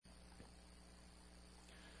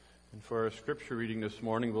For our scripture reading this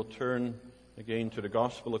morning, we'll turn again to the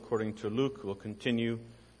Gospel according to Luke. We'll continue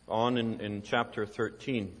on in chapter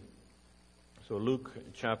 13. So Luke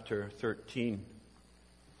chapter 13.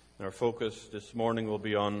 Our focus this morning will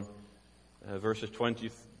be on verses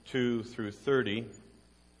 22 through 30.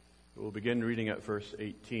 We'll begin reading at verse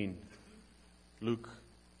 18. Luke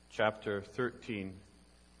chapter 13,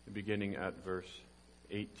 beginning at verse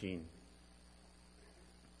 18.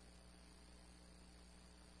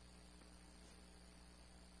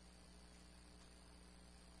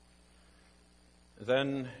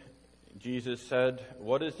 Then Jesus said,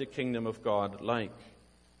 "What is the kingdom of God like?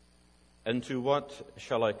 And to what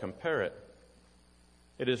shall I compare it?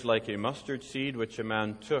 It is like a mustard seed which a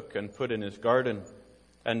man took and put in his garden,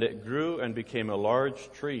 and it grew and became a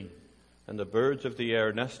large tree, and the birds of the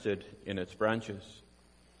air nested in its branches."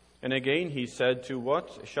 And again he said, "To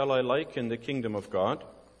what shall I liken the kingdom of God?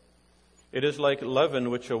 It is like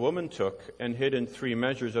leaven which a woman took and hid in 3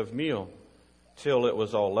 measures of meal, till it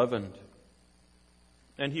was all leavened."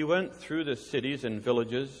 And he went through the cities and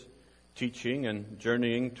villages, teaching and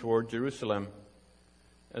journeying toward Jerusalem.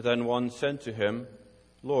 And then one said to him,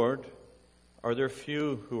 "Lord, are there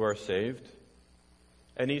few who are saved?"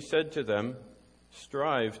 And he said to them,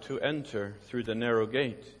 "Strive to enter through the narrow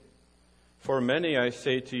gate. For many, I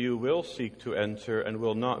say to you, will seek to enter and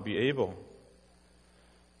will not be able.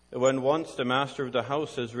 When once the master of the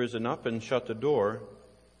house has risen up and shut the door,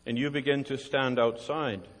 and you begin to stand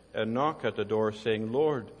outside and knock at the door, saying,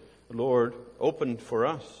 'Lord, Lord, open for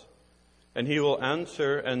us,' and he will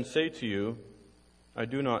answer and say to you, 'I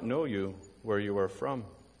do not know you, where you are from.'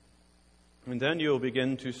 And then you will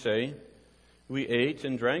begin to say, 'We ate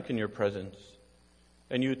and drank in your presence,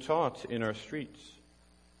 and you taught in our streets.'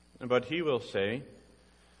 But he will say,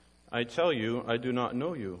 'I tell you, I do not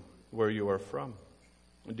know you, where you are from.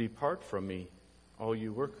 Depart from me, all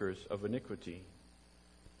you workers of iniquity.'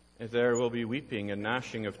 There will be weeping and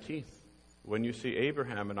gnashing of teeth when you see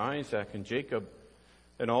Abraham and Isaac and Jacob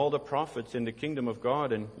and all the prophets in the kingdom of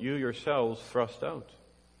God, and you yourselves thrust out.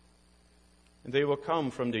 And they will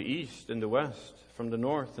come from the east and the west, from the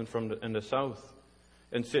north and from the south,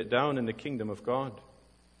 and sit down in the kingdom of God.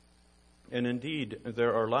 And indeed,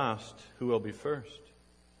 there are last who will be first,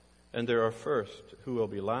 and there are first who will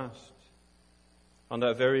be last." On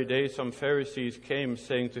that very day, some Pharisees came,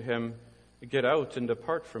 saying to him, "Get out and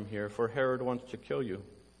depart from here, for Herod wants to kill you."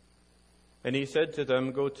 And he said to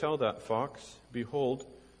them, "Go tell that fox,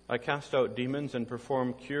 behold, I cast out demons and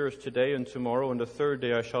perform cures today and tomorrow, and the 3rd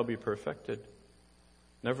day I shall be perfected.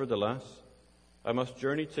 Nevertheless, I must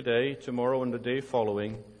journey today, tomorrow, and the day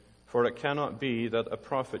following, for it cannot be that a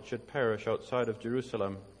prophet should perish outside of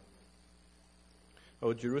Jerusalem.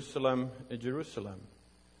 O Jerusalem, Jerusalem,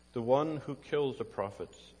 the one who kills the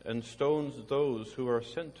prophets and stones those who are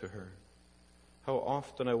sent to her. How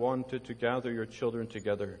often I wanted to gather your children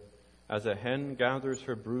together, as a hen gathers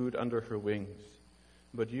her brood under her wings,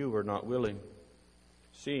 but you were not willing.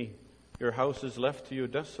 See, your house is left to you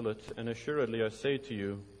desolate, and assuredly I say to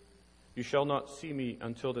you, you shall not see me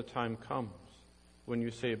until the time comes when you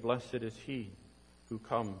say, 'Blessed is he who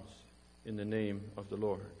comes in the name of the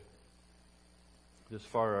Lord.'" This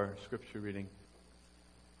far our scripture reading.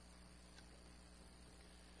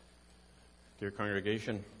 Dear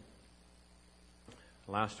congregation,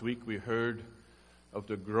 last week we heard of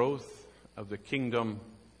the growth of the kingdom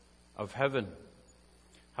of heaven.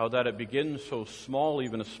 How that it begins so small,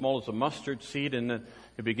 even as small as a mustard seed, and then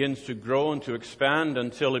it begins to grow and to expand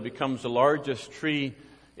until it becomes the largest tree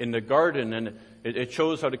in the garden. And it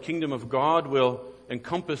shows how the kingdom of God will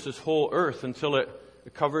encompass this whole earth until it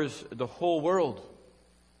covers the whole world.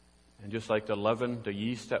 And just like the leaven, the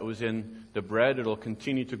yeast that was in the bread, it'll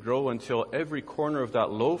continue to grow until every corner of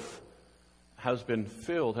that loaf has been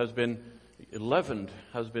filled, has been leavened,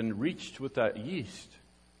 has been reached with that yeast.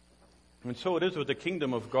 And so it is with the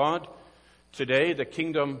kingdom of God. Today the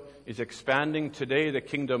kingdom is expanding. Today the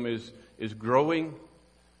kingdom is growing.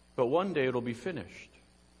 But one day it will be finished.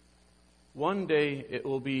 One day it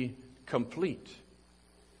will be complete.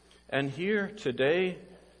 And here today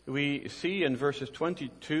we see in verses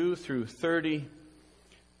 22 through 30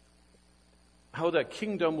 how that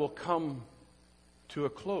kingdom will come to a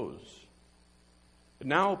close.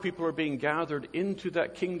 Now people are being gathered into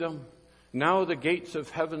that kingdom. Now the gates of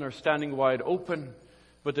heaven are standing wide open.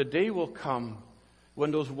 But the day will come when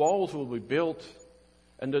those walls will be built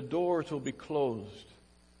and the doors will be closed,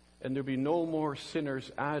 and there'll be no more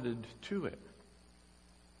sinners added to it.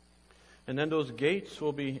 And then those gates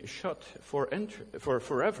will be shut for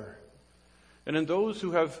forever. And then those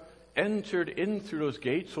who have entered in through those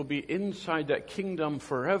gates will be inside that kingdom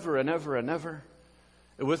forever and ever and ever.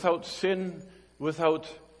 without sin, without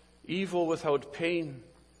evil, without pain.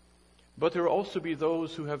 But there will also be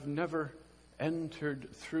those who have never entered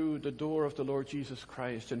through the door of the Lord Jesus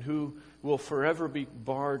Christ and who will forever be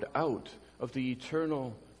barred out of the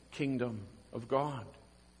eternal kingdom of God.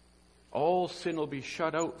 All sin will be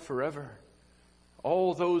shut out forever.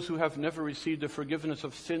 All those who have never received the forgiveness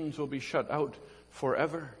of sins will be shut out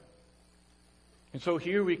forever. And so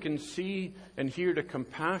here we can see and hear the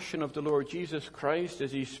compassion of the Lord Jesus Christ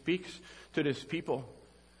as he speaks to this people.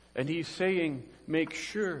 And he's saying, make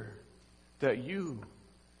sure that you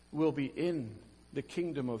will be in the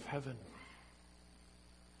kingdom of heaven.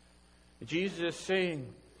 Jesus is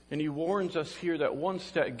saying, and he warns us here, that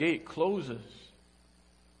once that gate closes,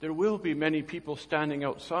 there will be many people standing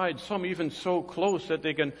outside, some even so close that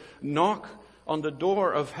they can knock on the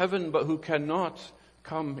door of heaven, but who cannot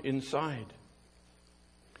come inside.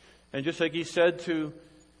 And just like he said to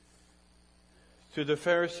the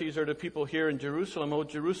Pharisees or the people here in Jerusalem, "O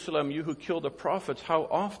Jerusalem, you who killed the prophets, how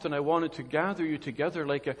often I wanted to gather you together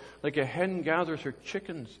like a hen gathers her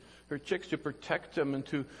chicks to protect them and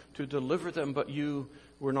to deliver them, but you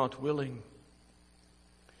were not willing."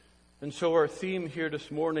 And so our theme here this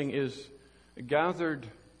morning is gathered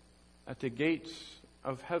at the gates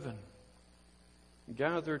of heaven.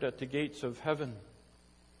 Gathered at the gates of heaven.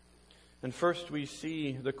 And first we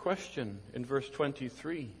see the question in verse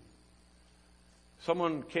 23.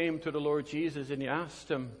 Someone came to the Lord Jesus and he asked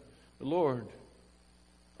him, "Lord,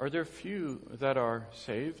 are there few that are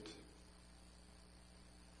saved?"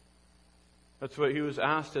 That's what he was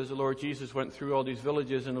asked as the Lord Jesus went through all these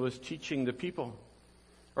villages and was teaching the people.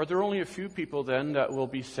 Are there only a few people then that will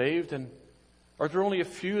be saved? And are there only a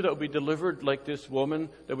few that will be delivered, like this woman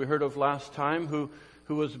that we heard of last time who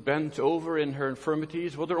was bent over in her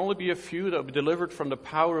infirmities? Will there only be a few that will be delivered from the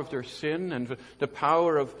power of their sin and the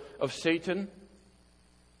power of Satan?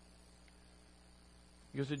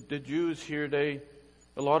 Because the Jews here,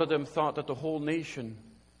 a lot of them thought that the whole nation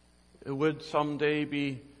would someday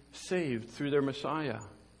be saved through their Messiah.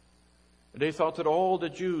 They thought that all the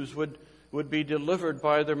Jews would be delivered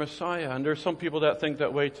by their Messiah. And there are some people that think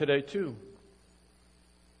that way today too.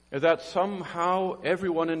 That somehow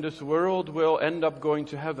everyone in this world will end up going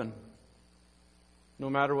to heaven, no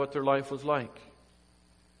matter what their life was like.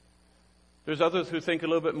 There's others who think a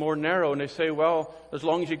little bit more narrow, and they say, well, as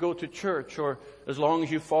long as you go to church, or as long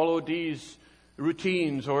as you follow these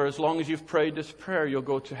routines, or as long as you've prayed this prayer, you'll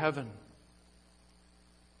go to heaven.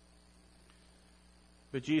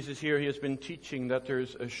 But Jesus here, he has been teaching that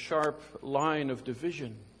there's a sharp line of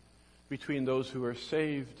division between those who are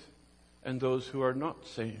saved and those who are not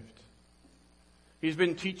saved. He's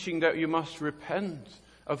been teaching that you must repent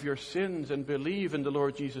of your sins and believe in the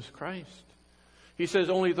Lord Jesus Christ. He says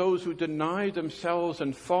only those who deny themselves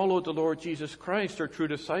and follow the Lord Jesus Christ are true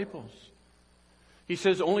disciples. He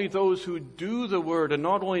says only those who do the word and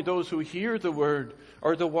not only those who hear the word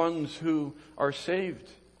are the ones who are saved.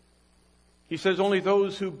 He says only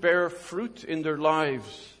those who bear fruit in their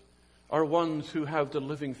lives are ones who have the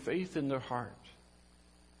living faith in their heart.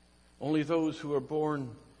 Only those who are born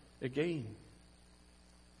again.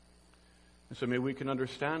 And so maybe we can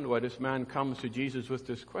understand why this man comes to Jesus with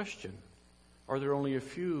this question. Are there only a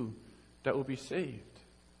few that will be saved?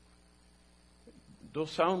 Those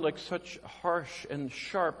sound like such harsh and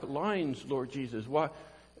sharp lines, Lord Jesus.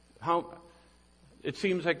 It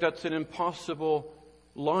seems like that's an impossible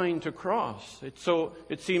line to cross.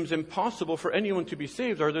 It seems impossible for anyone to be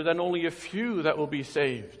saved. Are there then only a few that will be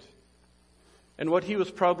saved? And what he was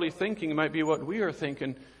probably thinking might be what we are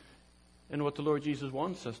thinking and what the Lord Jesus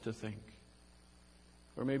wants us to think.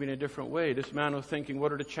 Or maybe in a different way. This man was thinking,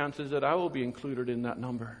 what are the chances that I will be included in that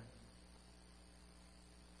number?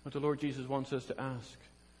 But the Lord Jesus wants us to ask,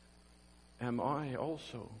 am I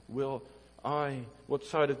also? What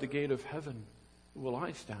side of the gate of heaven will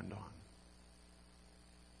I stand on?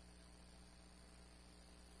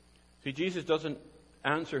 See, Jesus doesn't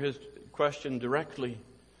answer his question directly,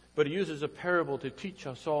 but he uses a parable to teach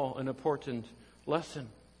us all an important lesson.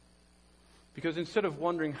 Because instead of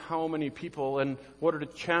wondering how many people and what are the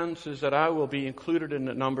chances that I will be included in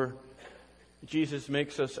that number, Jesus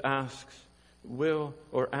makes us ask, will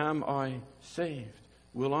or am I saved?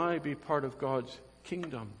 Will I be part of God's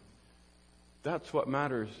kingdom? That's what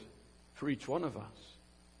matters for each one of us.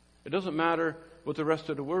 It doesn't matter what the rest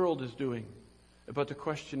of the world is doing, but the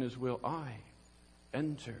question is, will I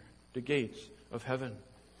enter the gates of heaven?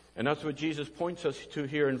 And that's what Jesus points us to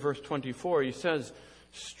here in verse 24. He says,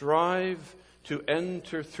 strive to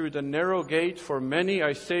enter through the narrow gate, for many,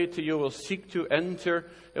 I say to you, will seek to enter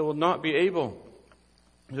and will not be able.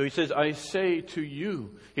 So he says, I say to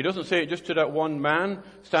you. He doesn't say it just to that one man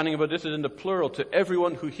standing, but this is in the plural, to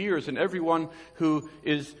everyone who hears and everyone who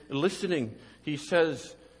is listening. He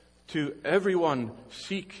says to everyone,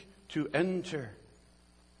 seek to enter.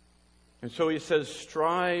 And so he says,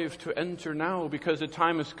 strive to enter now, because the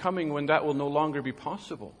time is coming when that will no longer be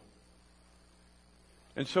possible.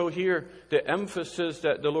 And so here, the emphasis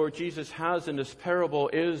that the Lord Jesus has in this parable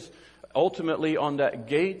is ultimately on that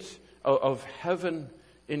gate of heaven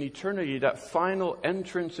in eternity, that final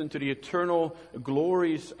entrance into the eternal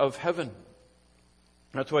glories of heaven.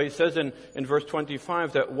 That's why he says in verse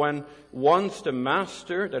 25 that when once the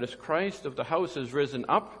master, that is Christ, of the house has risen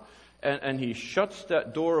up and he shuts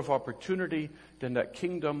that door of opportunity, then that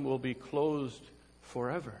kingdom will be closed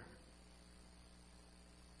forever.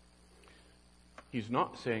 He's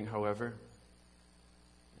not saying, however,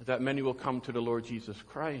 that many will come to the Lord Jesus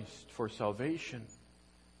Christ for salvation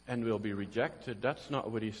and will be rejected. That's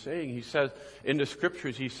not what he's saying. He says, in the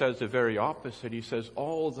scriptures, he says the very opposite. He says,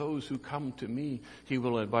 all those who come to me, he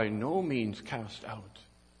will by no means cast out.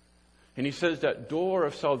 And he says that door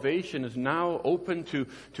of salvation is now open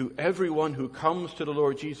to everyone who comes to the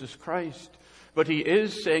Lord Jesus Christ. But he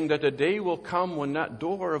is saying that a day will come when that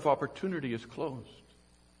door of opportunity is closed,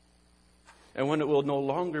 and when it will no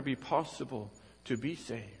longer be possible to be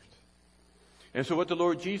saved. And so what the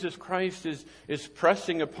Lord Jesus Christ is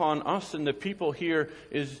pressing upon us and the people here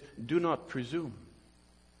is, do not presume.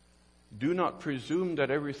 Do not presume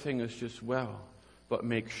that everything is just well, but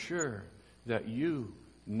make sure that you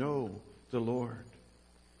know the Lord.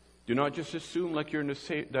 Do not just assume that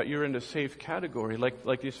you're in the safe category,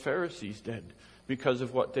 like these Pharisees did, because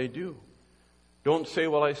of what they do. Don't say,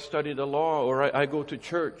 well, I study the law, or I go to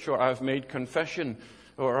church, or I've made confession,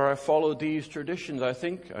 or I follow these traditions. I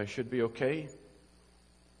think I should be okay.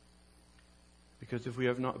 Because if we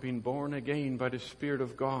have not been born again by the Spirit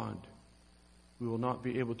of God, we will not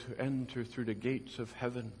be able to enter through the gates of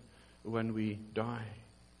heaven when we die.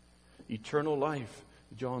 Eternal life,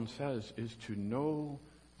 John says, is to know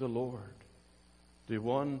the Lord, the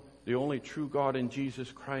only true God in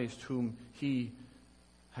Jesus Christ, whom he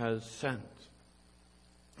has sent.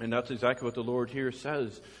 And that's exactly what the Lord here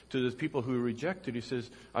says to the people who rejected. He says,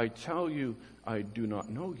 I tell you, I do not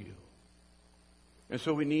know you. And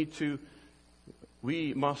so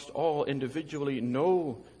we must all individually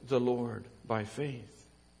know the Lord by faith.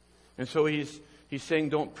 And so he's saying,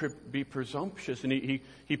 don't be presumptuous. And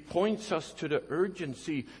he points us to the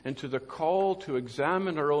urgency and to the call to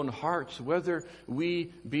examine our own hearts, whether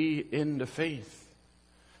we be in the faith.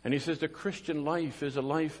 And he says the Christian life is a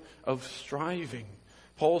life of striving.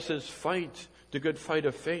 Paul says, fight the good fight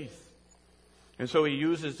of faith. And so he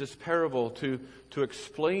uses this parable to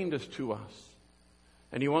explain this to us.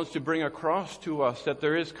 And he wants to bring across to us that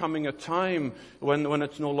there is coming a time when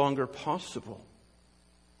it's no longer possible.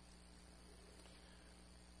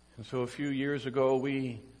 And so a few years ago,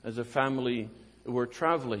 we as a family were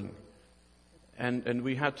traveling. And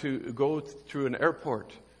we had to go through an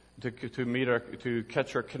airport to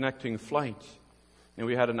catch our connecting flight. And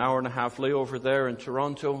we had an hour and a half layover there in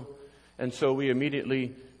Toronto. And so we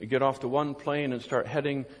immediately get off the one plane and start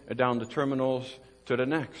heading down the terminals to the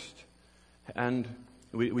next. And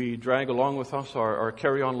we drag along with us our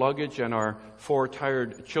carry-on luggage and our 4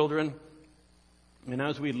 tired children. And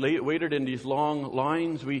as we waited in these long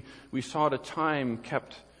lines, we saw the time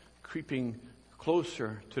kept creeping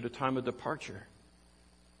closer to the time of departure.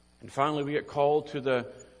 And finally we get called to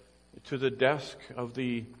the desk of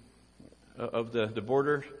the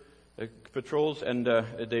border patrols, and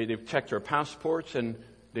they checked our passports, and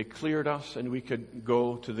they cleared us, and we could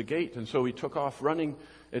go to the gate. And so we took off running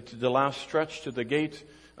to the last stretch to the gate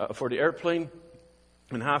for the airplane.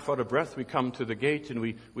 And half out of breath, we come to the gate, and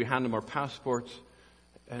we hand them our passports,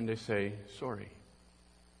 and they say, sorry,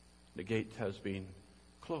 the gate has been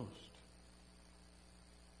closed.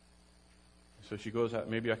 So she goes out,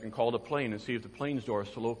 maybe I can call the plane and see if the plane's door is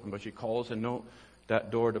still open. But she calls, and no,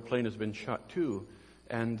 that door, the plane has been shut too.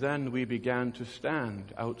 And then we began to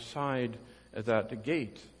stand outside that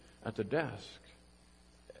gate at the desk.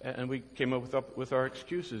 And we came up with our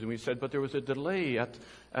excuses, and we said, but there was a delay at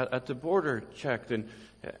the border check.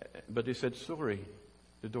 But they said, sorry,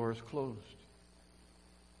 the door is closed.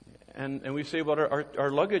 And we say, well,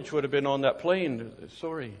 our luggage would have been on that plane.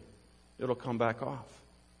 Sorry, it'll come back off.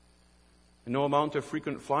 And no amount of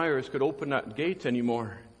frequent flyers could open that gate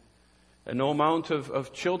anymore. And no amount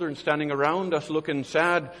of children standing around us looking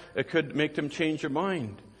sad could make them change their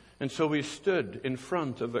mind. And so we stood in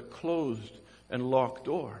front of a closed and locked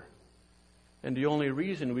door. And the only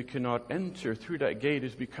reason we cannot enter through that gate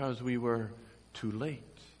is because we were too late.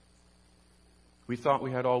 We thought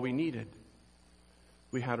we had all we needed.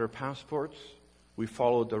 We had our passports. We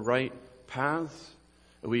followed the right paths.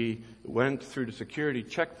 We went through the security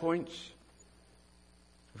checkpoints.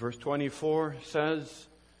 Verse 24 says,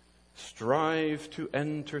 strive to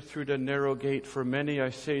enter through the narrow gate, for many, I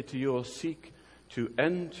say to you, will seek to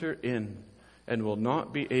enter in and will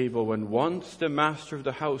not be able. When once the master of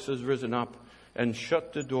the house has risen up and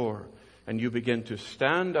shut the door, and you begin to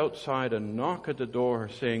stand outside and knock at the door,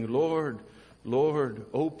 saying, Lord, Lord,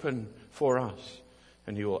 open for us.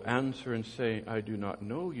 And he will answer and say, I do not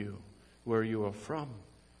know you, where you are from.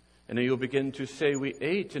 And then you'll begin to say, we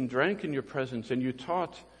ate and drank in your presence, and you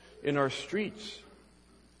taught in our streets.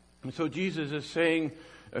 And so Jesus is saying,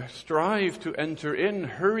 strive to enter in,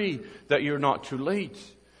 hurry that you're not too late.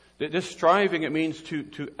 This striving, it means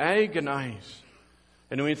to agonize.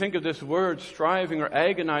 And when you think of this word, striving or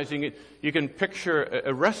agonizing, you can picture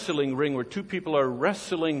a wrestling ring where two people are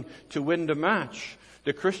wrestling to win the match.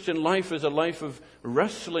 The Christian life is a life of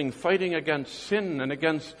wrestling, fighting against sin and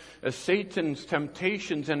against Satan's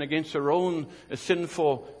temptations and against our own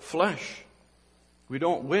sinful flesh. We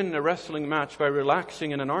don't win a wrestling match by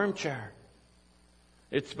relaxing in an armchair.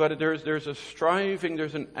 But there's a striving,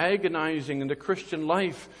 there's an agonizing, and the Christian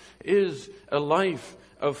life is a life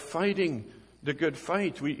of fighting the good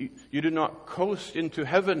fight. You do not coast into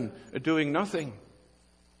heaven doing nothing.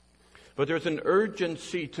 But there's an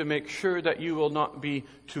urgency to make sure that you will not be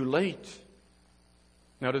too late.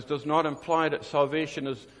 Now, this does not imply that salvation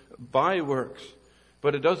is by works,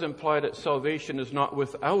 but it does imply that salvation is not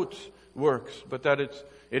without works, but that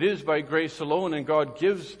it is by grace alone, and God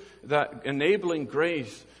gives that enabling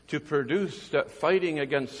grace to produce that fighting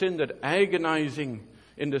against sin, that agonizing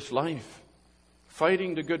in this life.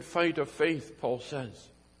 Fighting the good fight of faith, Paul says.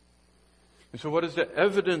 And so what is the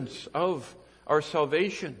evidence of our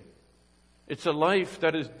salvation? It's a life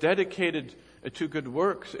that is dedicated to good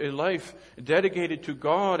works, a life dedicated to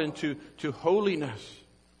God and to holiness.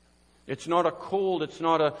 It's not a cold, it's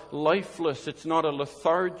not a lifeless, it's not a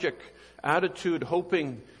lethargic attitude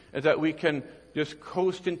hoping that we can just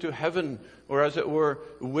coast into heaven, or as it were,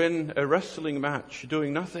 win a wrestling match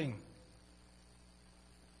doing nothing.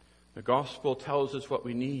 The gospel tells us what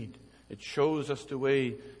we need. It shows us the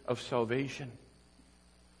way of salvation.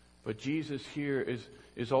 But Jesus here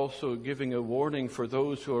is also giving a warning for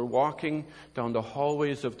those who are walking down the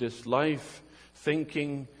hallways of this life,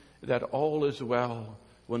 thinking that all is well,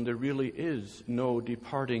 when there really is no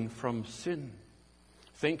departing from sin.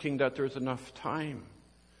 Thinking that there's enough time.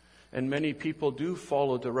 And many people do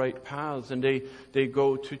follow the right paths, and they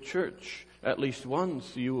go to church at least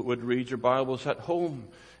once. You would read your Bibles at home,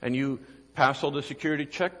 and you pass all the security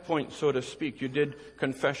checkpoints, so to speak. You did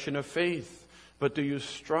confession of faith. But do you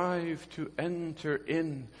strive to enter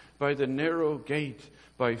in by the narrow gate,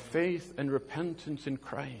 by faith and repentance in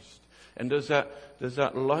Christ? And does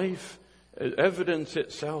that life evidence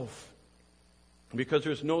itself? Because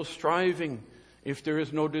there's no striving if there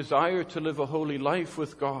is no desire to live a holy life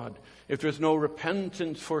with God, if there's no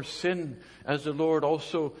repentance for sin, as the Lord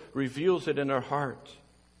also reveals it in our heart.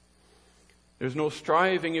 There's no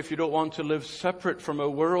striving if you don't want to live separate from a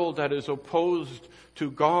world that is opposed to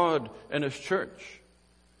God and His church.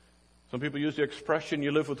 Some people use the expression,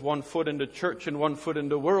 you live with one foot in the church and one foot in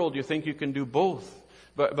the world. You think you can do both.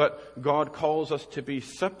 But God calls us to be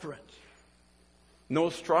separate. No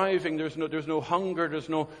striving, there's no hunger, there's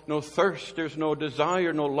no thirst, there's no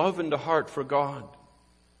desire, no love in the heart for God.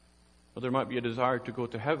 Well, there might be a desire to go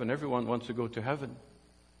to heaven. Everyone wants to go to heaven.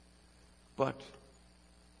 But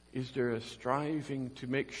is there a striving to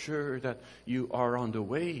make sure that you are on the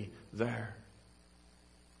way there?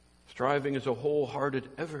 Striving is a wholehearted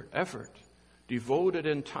effort, devoted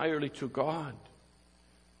entirely to God.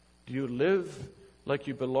 Do you live like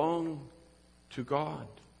you belong to God?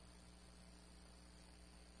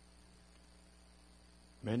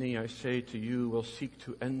 Many, I say to you, will seek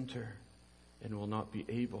to enter and will not be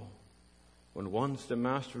able. When once the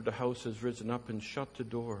master of the house has risen up and shut the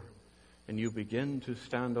door, and you begin to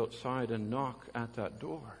stand outside and knock at that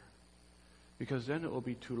door, because then it will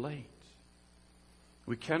be too late.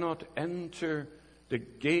 We cannot enter the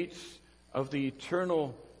gates of the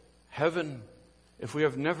eternal heaven if we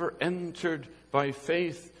have never entered by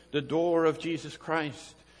faith the door of Jesus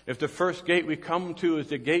Christ. If the first gate we come to is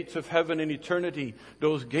the gates of heaven in eternity,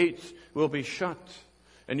 those gates will be shut.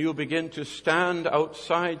 And you'll begin to stand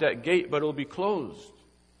outside that gate, but it'll be closed.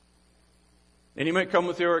 And you might come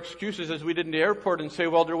with your excuses, as we did in the airport, and say,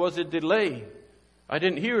 well, there was a delay. I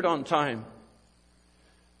didn't hear it on time.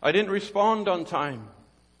 I didn't respond on time.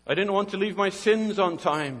 I didn't want to leave my sins on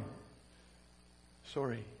time.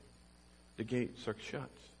 Sorry, the gates are shut.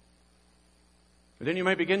 And then you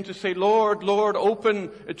might begin to say, Lord, Lord,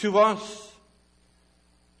 open to us.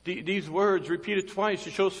 These words repeated twice,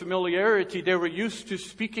 it shows familiarity. They were used to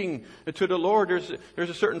speaking to the Lord. There's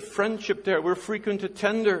a certain friendship there. We're frequent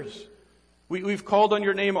attenders. We've called on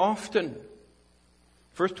your name often.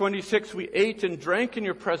 Verse 26, we ate and drank in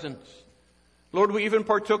your presence. Lord, we even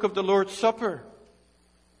partook of the Lord's Supper.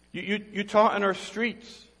 You taught in our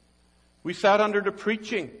streets. We sat under the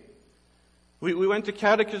preaching. We went to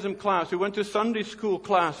catechism class. We went to Sunday school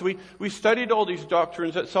class. We studied all these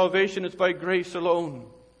doctrines that salvation is by grace alone.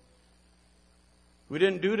 We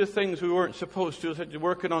didn't do the things we weren't supposed to, such as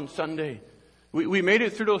working on Sunday. We made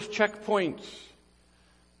it through those checkpoints,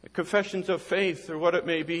 confessions of faith or what it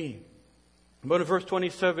may be. But in verse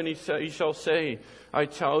 27, he shall say, I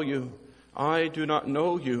tell you, I do not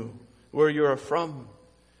know you, where you are from.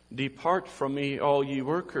 Depart from me, all ye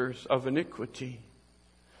workers of iniquity.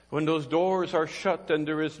 When those doors are shut, then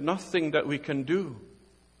there is nothing that we can do.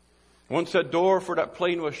 Once that door for that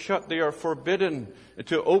plane was shut, they are forbidden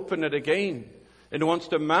to open it again. And once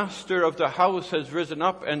the master of the house has risen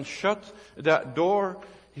up and shut that door,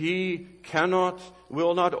 he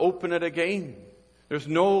will not open it again. There's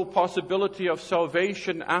no possibility of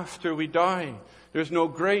salvation after we die. There's no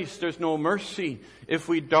grace, there's no mercy if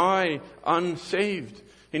we die unsaved.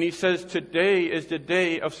 And he says today is the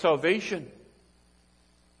day of salvation.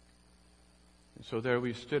 And so there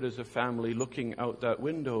we stood as a family looking out that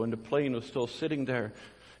window, and the plane was still sitting there.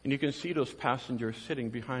 And you can see those passengers sitting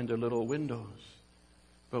behind their little windows.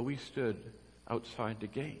 But we stood outside the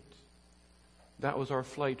gate. That was our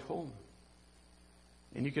flight home.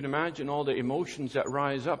 And you can imagine all the emotions that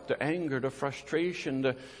rise up, the anger, the frustration,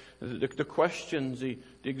 the questions, the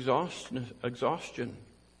exhaustion.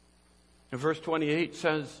 And verse 28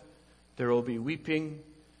 says, there will be weeping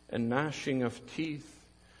and gnashing of teeth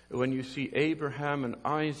when you see Abraham and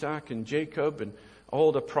Isaac and Jacob and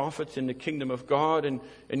all the prophets in the kingdom of God and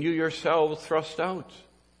you yourselves thrust out.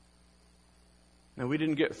 Now, we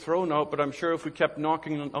didn't get thrown out, but I'm sure if we kept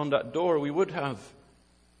knocking on that door, we would have.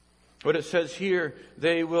 But it says here,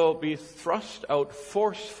 they will be thrust out,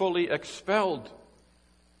 forcefully expelled.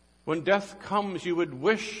 When death comes, you would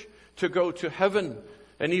wish to go to heaven.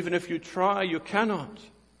 And even if you try, you cannot.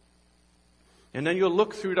 And then you'll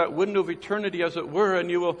look through that window of eternity, as it were, and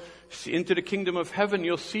you will see into the kingdom of heaven.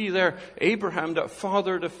 You'll see there Abraham, that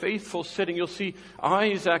father of the faithful, sitting. You'll see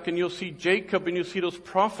Isaac, and you'll see Jacob, and you'll see those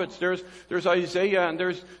prophets. There's Isaiah, and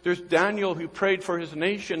there's Daniel who prayed for his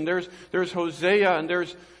nation. There's Hosea, and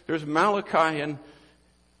there's Malachi,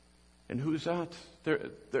 and who's that?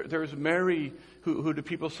 There's Mary, who the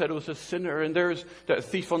people said was a sinner, and there's that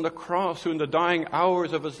thief on the cross who in the dying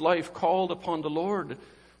hours of his life called upon the Lord.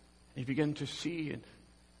 You begin to see, and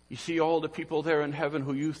you see all the people there in heaven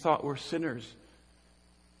who you thought were sinners,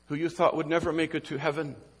 who you thought would never make it to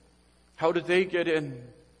heaven. How did they get in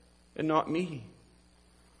and not me?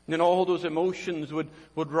 And then all those emotions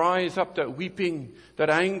would rise up, that weeping, that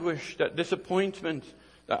anguish, that disappointment,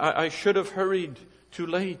 that I should have hurried too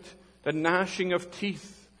late, the gnashing of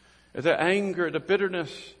teeth, the anger, the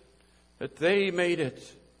bitterness, that they made it.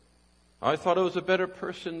 I thought I was a better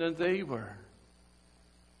person than they were.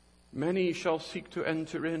 Many shall seek to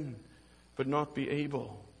enter in, but not be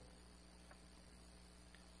able.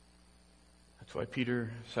 That's why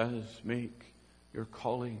Peter says, make your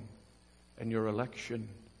calling and your election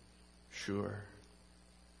sure.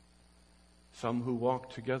 Some who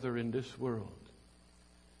walk together in this world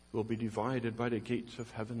will be divided by the gates of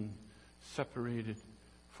heaven, separated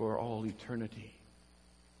for all eternity.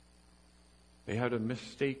 They had a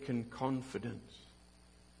mistaken confidence,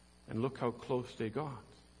 and look how close they got.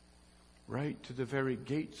 Right to the very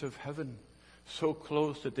gates of heaven, so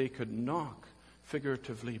close that they could knock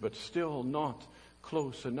figuratively, but still not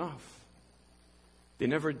close enough. They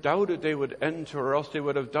never doubted they would enter, or else they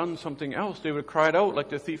would have done something else. They would have cried out like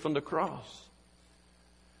the thief on the cross.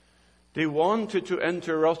 They wanted to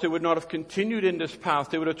enter, or else they would not have continued in this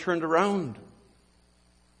path. They would have turned around.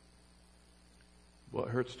 What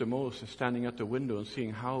hurts the most is standing at the window and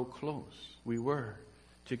seeing how close we were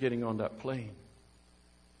to getting on that plane.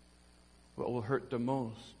 What will hurt the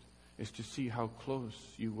most is to see how close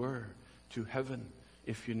you were to heaven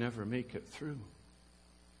if you never make it through.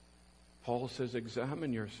 Paul says,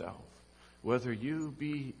 examine yourself, whether you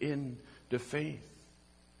be in the faith.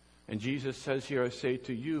 And Jesus says here, I say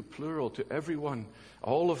to you, plural, to everyone,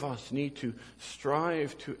 all of us need to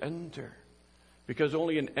strive to enter. Because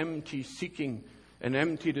only an empty seeking, an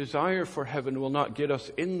empty desire for heaven will not get us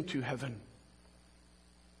into heaven.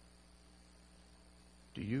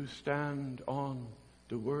 Do you stand on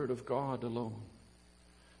the Word of God alone?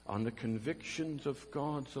 On the convictions of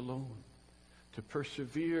God's alone? to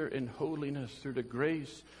persevere in holiness through the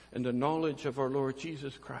grace and the knowledge of our Lord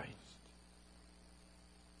Jesus Christ.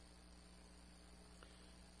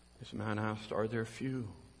 This man asked, are there few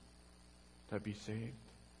that be saved?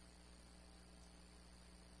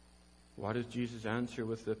 Why does Jesus answer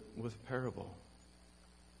with parable?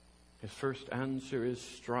 His first answer is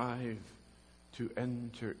strive to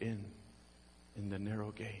enter in the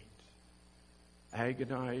narrow gate.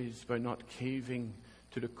 Agonize by not caving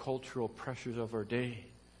to the cultural pressures of our day,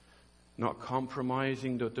 not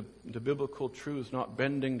compromising the biblical truths, not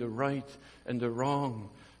bending the right and the wrong,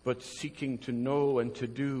 but seeking to know and to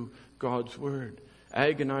do God's word.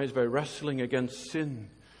 Agonize by wrestling against sin,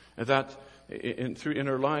 that in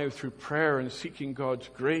our lives through prayer and seeking God's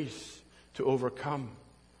grace to overcome.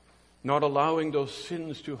 Not allowing those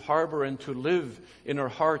sins to harbor and to live in our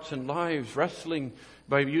hearts and lives, wrestling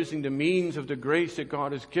by using the means of the grace that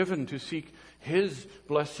God has given to seek His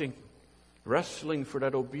blessing, wrestling for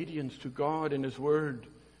that obedience to God and His word,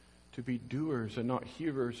 to be doers and not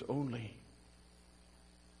hearers only.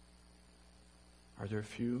 Are there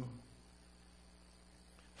few?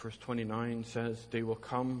 Verse 29 says, they will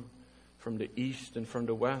come from the east and from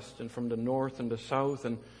the west and from the north and the south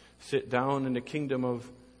and sit down in the kingdom of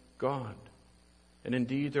God. And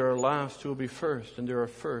indeed there are last who will be first, and there are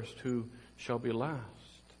first who shall be last.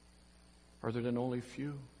 Are there then only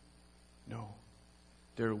few? No.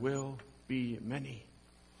 There will be many.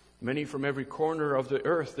 Many from every corner of the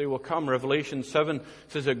earth they will come. Revelation 7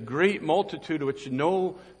 says, a great multitude which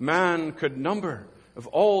no man could number, of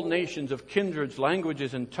all nations, of kindreds,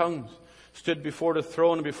 languages, and tongues, stood before the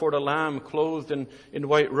throne and before the Lamb, clothed in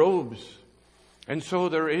white robes. And so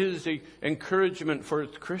there is an encouragement for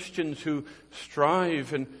Christians who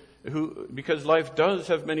strive and who, because life does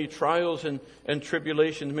have many trials and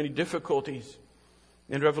tribulations, many difficulties.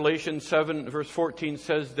 In Revelation 7 verse 14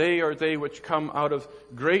 says, they are they which come out of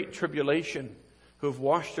great tribulation, who have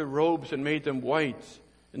washed their robes and made them white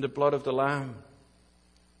in the blood of the Lamb.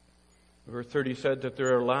 Verse 30 said that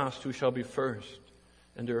there are last who shall be first,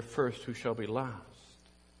 and there are first who shall be last.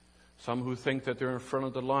 Some who think that they're in front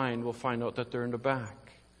of the line will find out that they're in the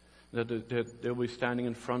back, that they'll be standing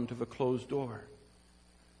in front of a closed door.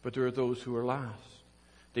 But there are those who are last.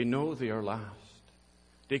 They know they are last.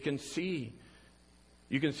 They can see.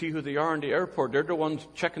 You can see who they are in the airport. They're the ones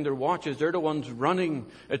checking their watches. They're the ones running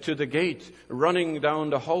to the gate, running down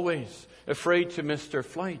the hallways, afraid to miss their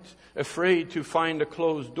flight, afraid to find a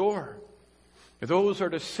closed door. Those are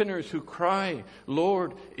the sinners who cry,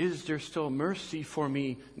 Lord, is there still mercy for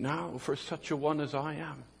me now, for such a one as I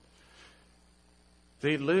am?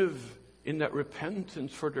 They live in that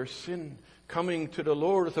repentance for their sin, coming to the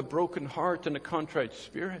Lord with a broken heart and a contrite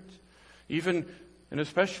spirit. Even and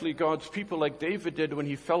especially God's people like David did when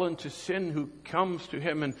he fell into sin, who comes to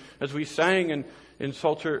him. And as we sang in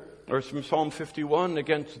Psalm 51,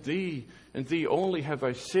 against thee and thee only have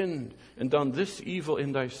I sinned and done this evil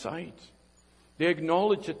in thy sight. They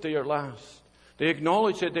acknowledge that they are last. They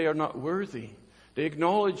acknowledge that they are not worthy. They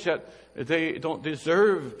acknowledge that they don't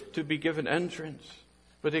deserve to be given entrance.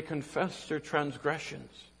 But they confess their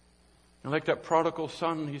transgressions. And like that prodigal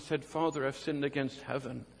son, he said, Father, I've sinned against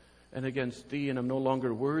heaven and against thee, and I'm no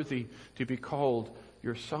longer worthy to be called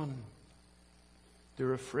your son.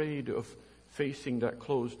 They're afraid of facing that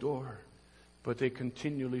closed door, but they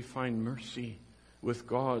continually find mercy with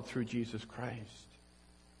God through Jesus Christ.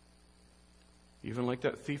 Even like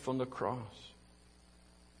that thief on the cross,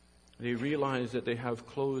 they realize that they have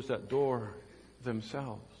closed that door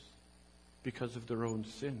themselves because of their own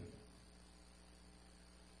sin.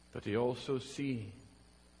 But they also see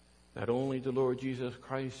that only the Lord Jesus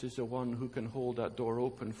Christ is the one who can hold that door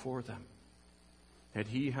open for them. That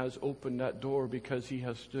He has opened that door because He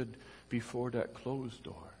has stood before that closed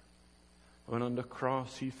door. When on the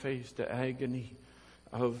cross He faced the agony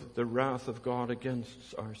of the wrath of God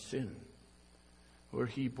against our sin, where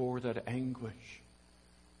He bore that anguish,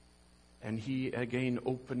 and He again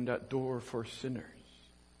opened that door for sinners.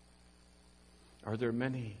 Are there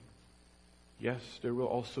many? Yes, there will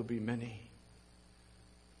also be many.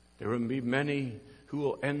 There will be many who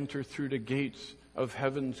will enter through the gates of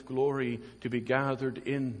heaven's glory to be gathered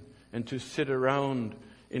in and to sit around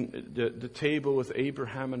in the table with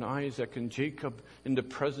Abraham and Isaac and Jacob in the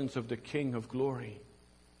presence of the King of glory.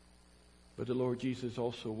 But the Lord Jesus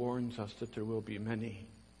also warns us that there will be many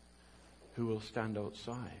who will stand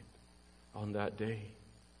outside on that day.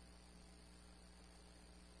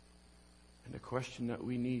 And the question that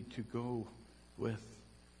we need to go with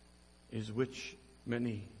is, which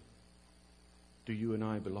many do you and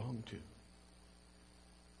I belong to?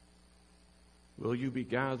 Will you be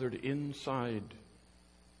gathered inside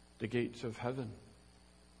the gates of heaven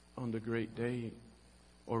on the great day?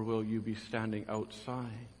 Or will you be standing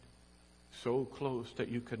outside, so close that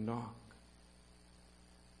you can knock?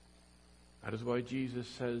 That is why Jesus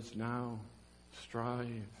says now, strive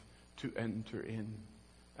to enter in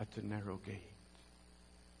at the narrow gate.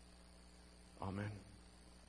 Amen.